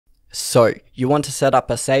So, you want to set up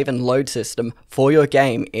a save and load system for your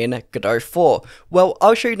game in Godot 4. Well,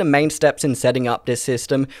 I'll show you the main steps in setting up this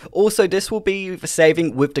system. Also, this will be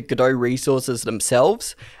saving with the Godot resources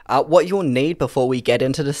themselves. What you'll need before we get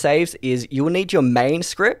into the saves is you'll need your main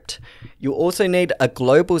script. You'll also need a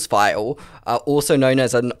globals file, also known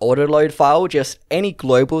as an autoload file. Just any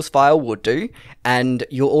globals file will do. And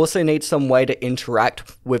you'll also need some way to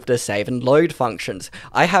interact with the save and load functions.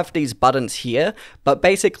 I have these buttons here, but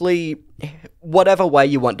basically whatever way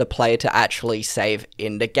you want the player to actually save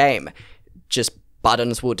in the game, just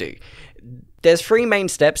buttons will do. There's 3 main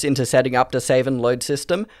steps into setting up the save and load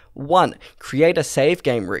system. 1. Create a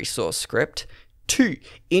SaveGame Resource script. 2.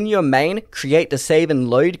 In your main, create the save and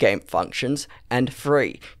load game functions. And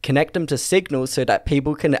 3. Connect them to signals so that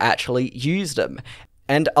people can actually use them.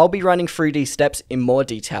 And I'll be running through these steps in more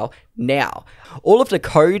detail now. All of the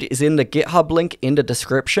code is in the GitHub link in the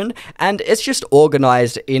description, and it's just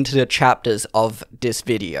organized into the chapters of this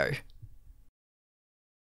video.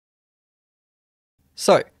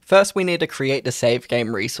 So, first we need to create the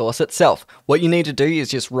SaveGame resource itself. What you need to do is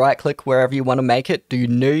just right click wherever you want to make it, do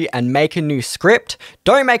new, and make a new script.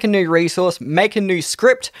 Don't make a new resource, make a new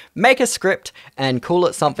script, make a script, and call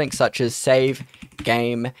it something such as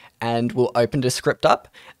SaveGame, and we'll open the script up.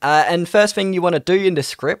 And first thing you want to do in the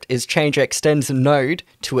script is change extends node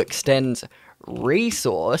to extends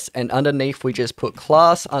resource, and underneath we just put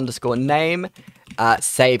class underscore name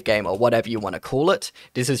SaveGame, or whatever you want to call it.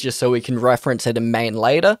 This is just so we can reference it in main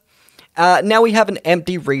later. Now we have an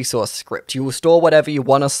empty resource script. You will store whatever you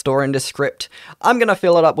want to store in this script. I'm going to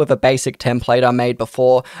fill it up with a basic template I made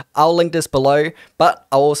before. I'll link this below, but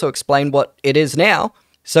I'll also explain what it is now.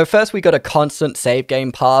 So first we got a constant save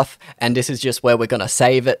game path, and this is just where we're going to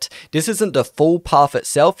save it. This isn't the full path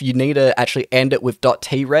itself, you need to actually end it with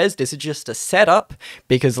 .tres. This is just a setup,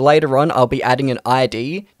 because later on I'll be adding an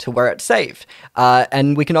ID to where it's saved.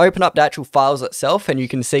 And we can open up the actual files itself, and you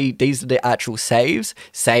can see these are the actual saves,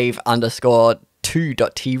 save underscore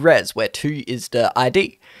 2.tres, where 2 is the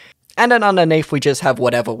ID. And then underneath we just have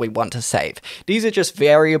whatever we want to save. These are just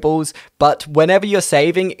variables, but whenever you're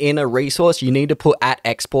saving in a resource, you need to put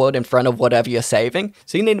 @export in front of whatever you're saving.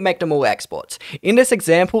 So you need to make them all exports. In this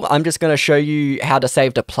example, I'm just going to show you how to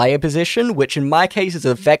save the player position, which in my case is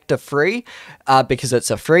a vector 3, because it's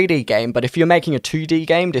a 3D game. But if you're making a 2D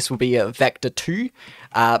game, this will be a vector 2.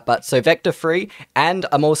 So vector 3, and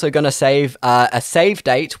I'm also going to save a save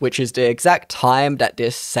date, which is the exact time that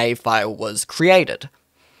this save file was created.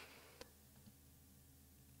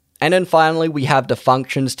 And then finally, we have the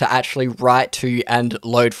functions to actually write to and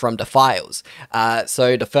load from the files.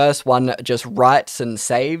 So the first one just writes and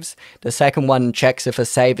saves. The second one checks if a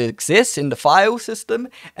save exists in the file system.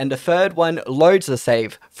 And the third one loads the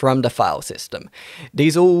save from the file system.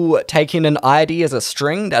 These all take in an ID as a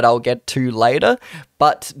string that I'll get to later,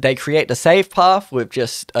 but they create the save path with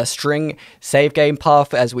just a string save game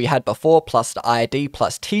path as we had before, plus the ID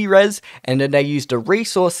plus tres, and then they use the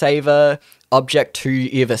resource saver object to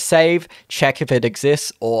either save, check if it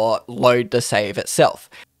exists, or load the save itself.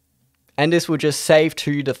 And this will just save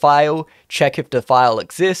to the file, check if the file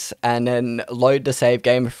exists, and then load the save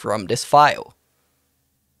game from this file.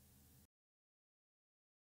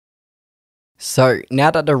 So,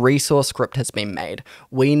 now that the resource script has been made,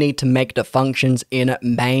 we need to make the functions in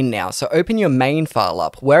main now. So open your main file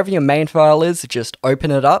up. Wherever your main file is, just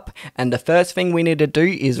open it up. And the first thing we need to do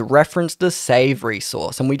is reference the save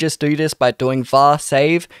resource. And we just do this by doing var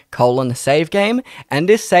save :SaveGame. And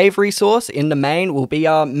this save resource in the main will be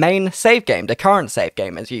our main save game, the current save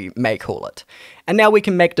game as you may call it. And now we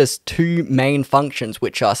can make this 2 main functions,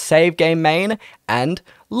 which are SaveGameMain and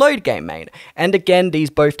LoadGameMain. And again, these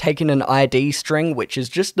both take in an ID string, which is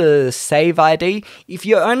just the save ID. If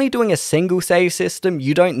you're only doing a single save system,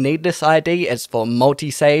 you don't need this ID. It's for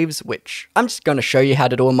multi-saves, which I'm just going to show you how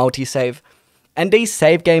to do a multi-save. And these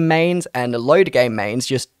SaveGameMains and LoadGameMains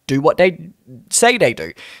just do what they say they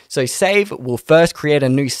do. So save will first create a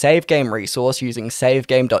new SaveGame resource using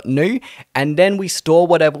SaveGame.new, and then we store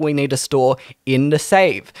whatever we need to store in the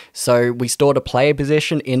save. So we store the player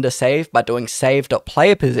position in the save by doing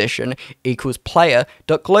save.playerPosition equals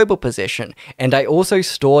player.globalPosition. And I also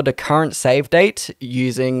store the current save date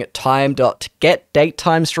using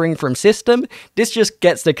time.getDateTime string from system. This just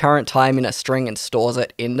gets the current time in a string and stores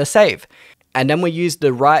it in the save. And then we use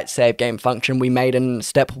the write SaveGame function we made in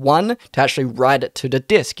step 1 to actually write it to the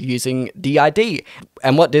disk using the ID.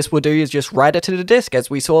 And what this will do is just write it to the disk as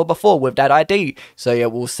we saw before with that ID. So yeah,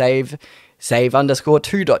 we'll save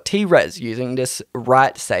save_2.tres using this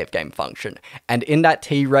write SaveGame function. And in that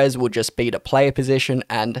tres will just be the player position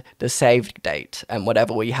and the saved date and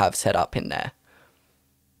whatever we have set up in there.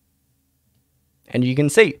 and you can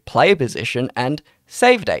see player position and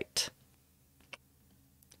save date.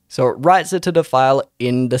 So it writes it to the file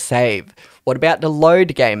in the save. What about the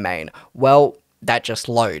load game main? Well, that just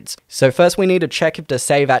loads. So first we need to check if the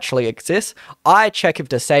save actually exists. I check if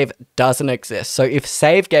the save doesn't exist. So if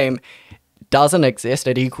save game doesn't exist,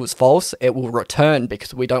 it equals false, it will return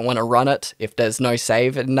because we don't want to run it if there's no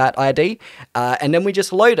save in that ID. And then we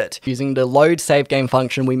just load it using the load save game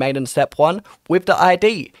function we made in step 1 with the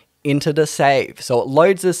ID into the save. So it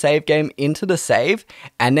loads the save game into the save,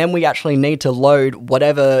 and then we actually need to load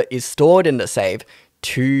whatever is stored in the save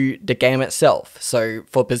to the game itself. So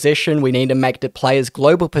for position, we need to make the player's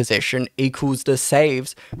global position equals the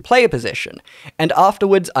save's player position. And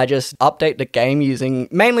afterwards, I just update the game using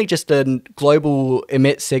mainly just a global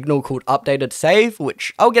emit signal called updated save,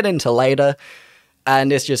 which I'll get into later.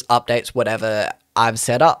 And this just updates whatever I've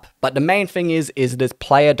set up. But the main thing is this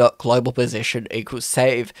player.globalPosition equals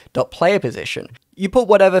save.playerPosition. You put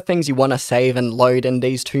whatever things you want to save and load in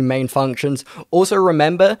these two main functions. Also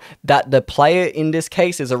remember that the player in this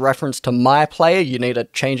case is a reference to my player. You need to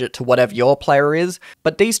change it to whatever your player is.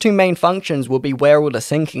 But these two main functions will be where all the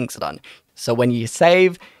syncing's done. So when you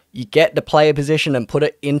save, you get the player position and put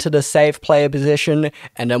it into the save player position,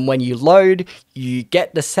 and then when you load, you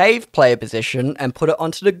get the save player position and put it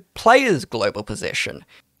onto the player's global position.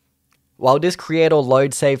 While this create or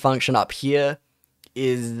load save function up here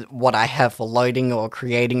is what I have for loading or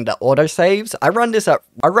creating the autosaves, I run this at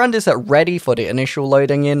ready for the initial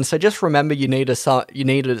loading in, so just remember you needed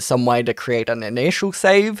some way to create an initial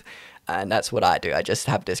save, and that's what I do. I just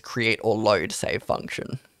have this create or load save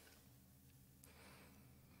function.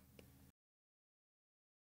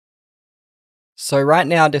 So right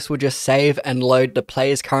now this will just save and load the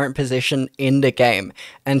player's current position in the game.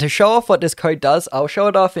 And to show off what this code does, I'll show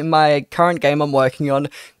it off in my current game I'm working on,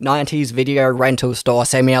 90s Video Rental Store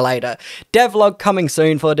Simulator. Devlog coming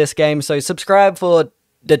soon for this game, so subscribe for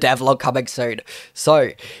the devlog coming soon. So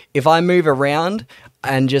if I move around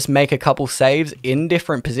and just make a couple saves in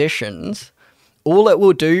different positions, all it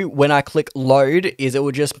will do when I click load is it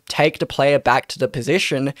will just take the player back to the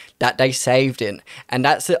position that they saved in. And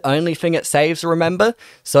that's the only thing it saves, remember?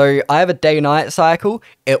 So I have a day-night cycle.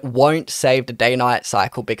 It won't save the day-night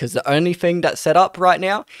cycle because the only thing that's set up right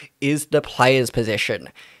now is the player's position.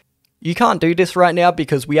 You can't do this right now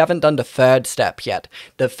because we haven't done the third step yet.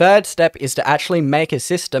 The third step is to actually make a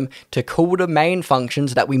system to call the main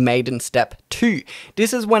functions that we made in step 2.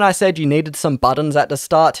 This is when I said you needed some buttons at the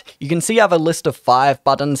start. You can see I have a list of 5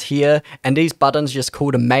 buttons here, and these buttons just call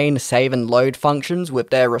the main save and load functions with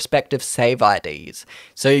their respective save IDs.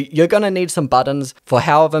 So you're going to need some buttons for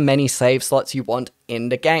however many save slots you want in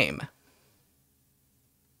the game.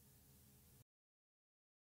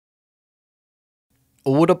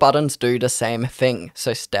 All the buttons do the same thing,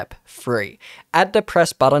 so step 3. Add the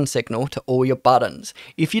press button signal to all your buttons.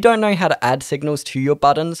 If you don't know how to add signals to your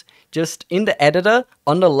buttons, just in the editor,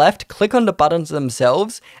 on the left, click on the buttons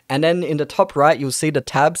themselves, and then in the top right, you'll see the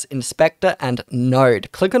tabs Inspector and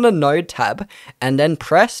Node. Click on the Node tab, and then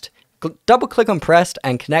double click on pressed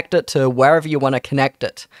and connect it to wherever you want to connect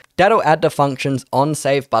it. That'll add the functions on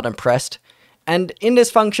save button pressed. And in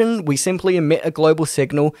this function, we simply emit a global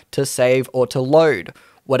signal to save or to load,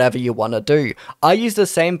 whatever you want to do. I use the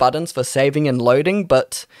same buttons for saving and loading,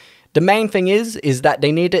 but the main thing is that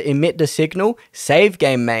they need to emit the signal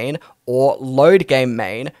SaveGame main or LoadGame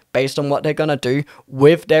main based on what they're going to do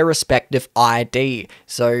with their respective ID.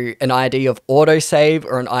 So an ID of autosave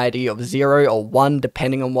or an ID of 0 or 1,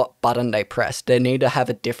 depending on what button they press. They need to have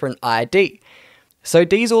a different ID. So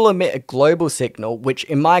these all emit a global signal, which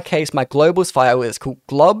in my case, my globals file is called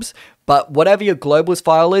globs, but whatever your globals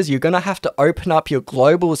file is, you're going to have to open up your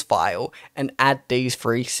globals file and add these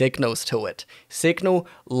 3 signals to it. Signal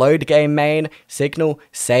load game main, signal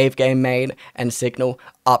save game main, and signal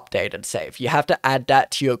updated save. You have to add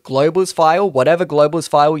that to your globals file, whatever globals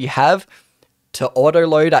file you have, to auto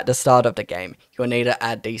load at the start of the game. You'll need to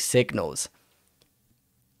add these signals.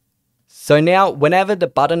 So now, whenever the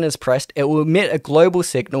button is pressed, it will emit a global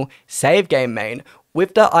signal, SaveGame main,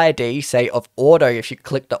 with the ID, say, of auto if you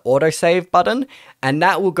click the autosave button, and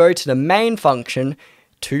that will go to the main function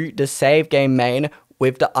to the SaveGame main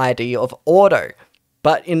with the ID of auto.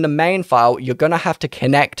 But in the main file, you're going to have to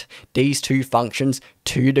connect these 2 functions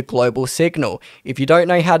to the global signal. If you don't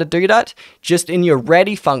know how to do that, just in your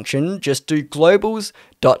ready function, just do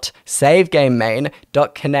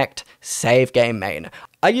globals.savegamemain.connect SaveGameMain.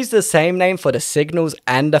 I use the same name for the signals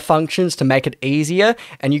and the functions to make it easier,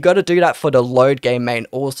 and you got to do that for the LoadGameMain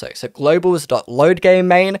also. So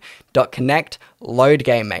globals.loadGameMain.connect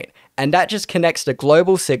LoadGameMain. and that just connects the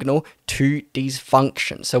global signal to these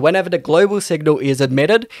functions. So whenever the global signal is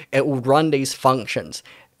emitted, it will run these functions,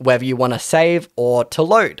 whether you want to save or to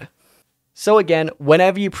load. So again,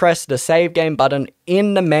 whenever you press the save game button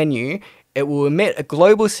in the menu, it will emit a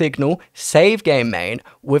global signal, save game main,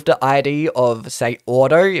 with the ID of, say,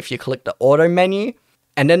 auto, if you click the auto menu,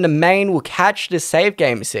 and then the main will catch this save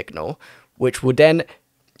game signal, which will then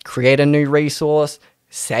create a new resource,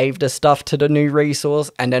 save the stuff to the new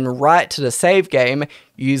resource, and then write to the save game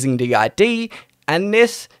using the ID, and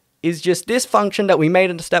this is just this function that we made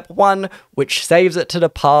in step 1, which saves it to the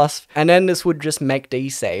past, and then this would just make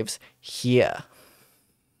these saves here.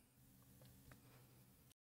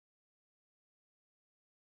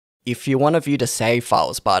 If you want to view the save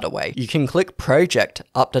files, by the way, you can click Project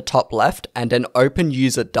up the top left and then open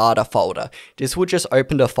User Data folder. This will just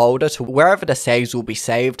open the folder to wherever the saves will be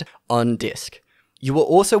saved on disk. You will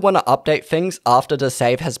also want to update things after the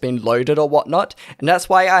save has been loaded or whatnot, and that's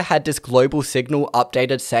why I had this global signal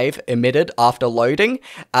updated save emitted after loading,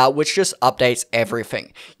 which just updates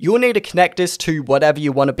everything. You'll need to connect this to whatever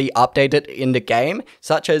you want to be updated in the game,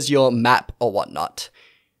 such as your map or whatnot.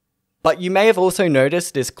 But you may have also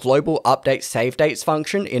noticed this global update save dates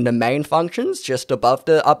function in the main functions just above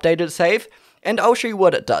the updated save, and I'll show you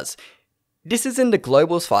what it does. This is in the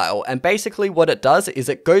globals file, and basically what it does is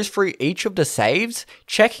it goes through each of the saves,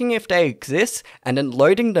 checking if they exist, and then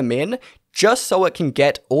loading them in, just so it can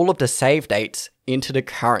get all of the save dates into the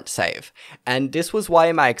current save. And this was why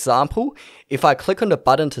in my example, if I click on the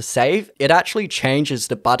button to save, it actually changes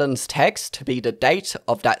the button's text to be the date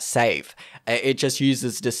of that save. It just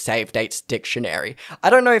uses the save dates dictionary. I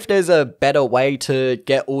don't know if there's a better way to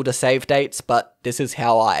get all the save dates, but this is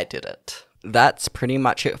how I did it. That's pretty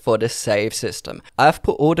much it for this save system. I've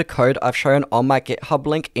put all the code I've shown on my GitHub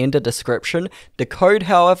link in the description. The code,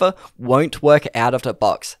 however, won't work out of the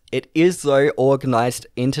box. It is though organized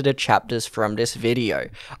into the chapters from this video.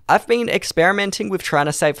 I've been experimenting with trying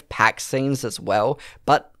to save pack scenes as well,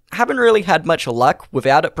 but haven't really had much luck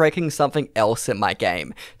without it breaking something else in my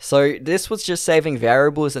game. So this was just saving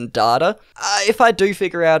variables and data. If I do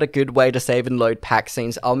figure out a good way to save and load pack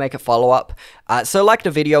scenes, I'll make a follow-up. So like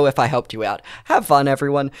the video if I helped you out. Have fun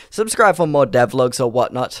everyone. Subscribe for more devlogs or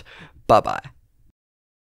whatnot. Bye bye.